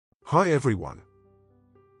Hi everyone.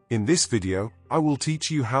 In this video, I will teach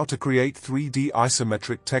you how to create 3D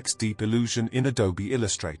isometric text deep illusion in Adobe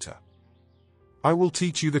Illustrator. I will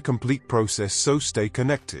teach you the complete process, so stay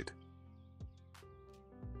connected.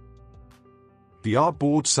 The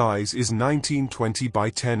artboard size is 1920 by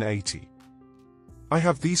 1080. I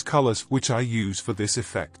have these colors which I use for this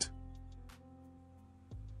effect.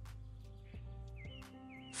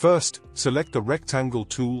 First, select the rectangle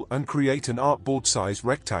tool and create an artboard size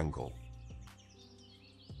rectangle.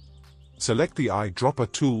 Select the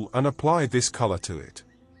eyedropper tool and apply this color to it.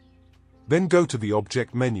 Then go to the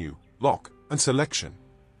Object menu, Lock, and Selection.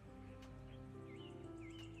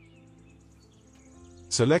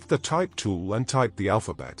 Select the Type tool and type the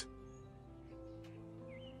alphabet.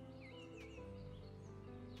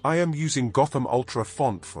 I am using Gotham Ultra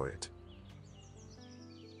font for it.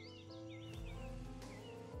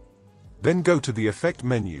 Then go to the Effect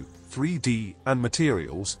menu, 3D, and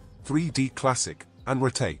Materials, 3D Classic, and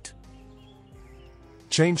Rotate.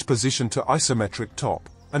 Change position to Isometric Top,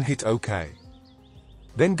 and hit OK.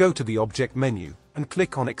 Then go to the Object menu, and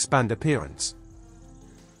click on Expand Appearance.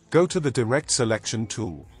 Go to the Direct Selection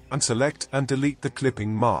tool, and select and delete the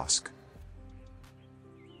clipping mask.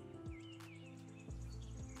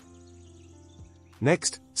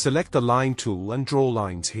 Next, select the Line tool and draw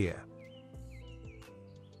lines here.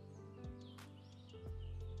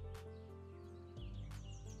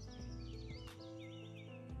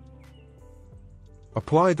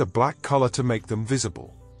 Apply the black color to make them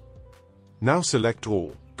visible. Now select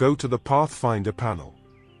all, go to the Pathfinder panel.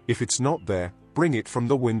 If it's not there, bring it from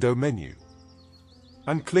the Window menu.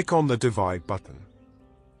 And click on the Divide button.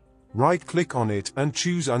 Right-click on it and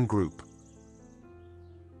choose Ungroup.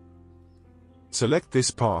 Select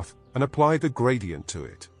this path, and apply the gradient to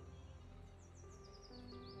it.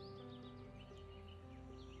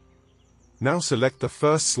 Now select the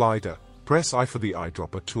first slider, press I for the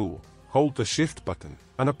eyedropper tool. Hold the Shift button,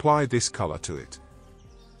 and apply this color to it.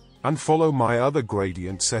 And follow my other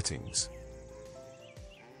gradient settings.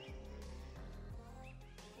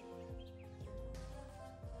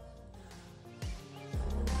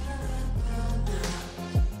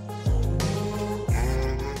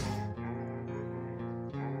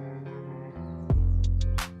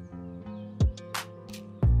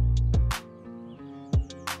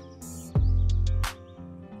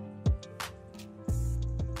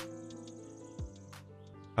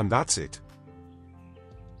 And that's it.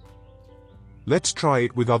 Let's try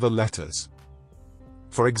it with other letters.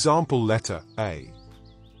 For example, letter A.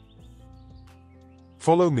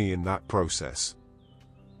 Follow me in that process.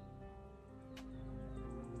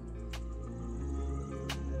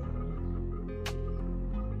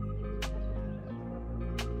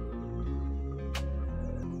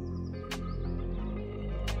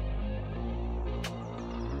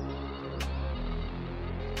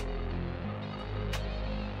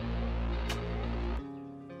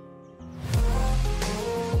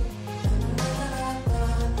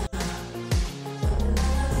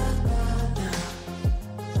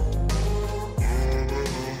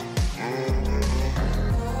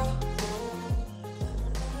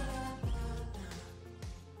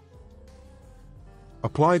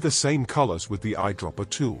 Apply the same colors with the eyedropper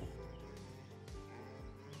tool.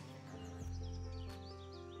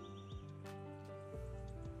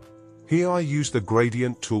 Here I use the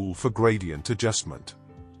gradient tool for gradient adjustment.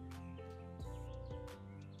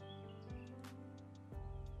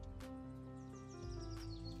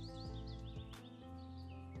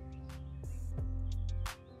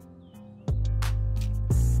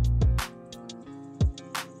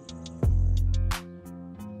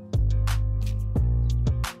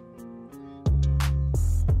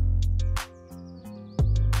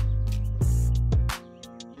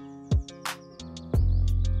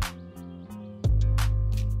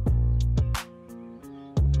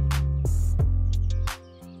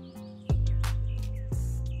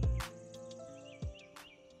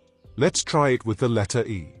 Let's try it with the letter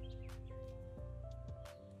E.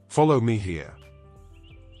 Follow me here.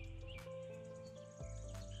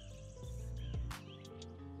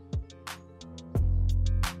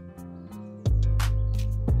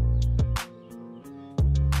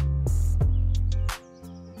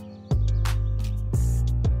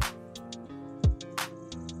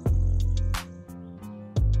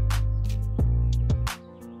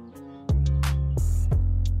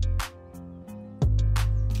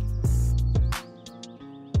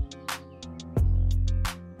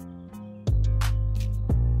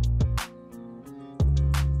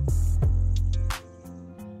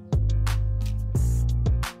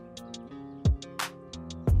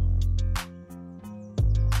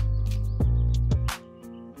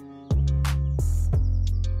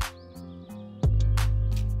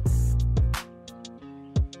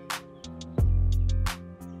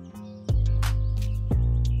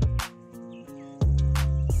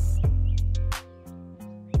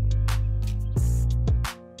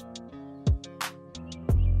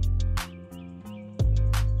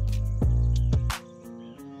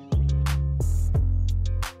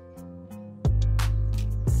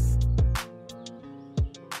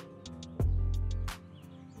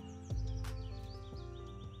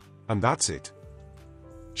 And that's it.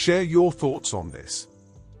 Share your thoughts on this.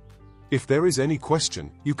 If there is any question,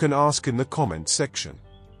 you can ask in the comment section.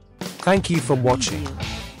 Thank you for watching.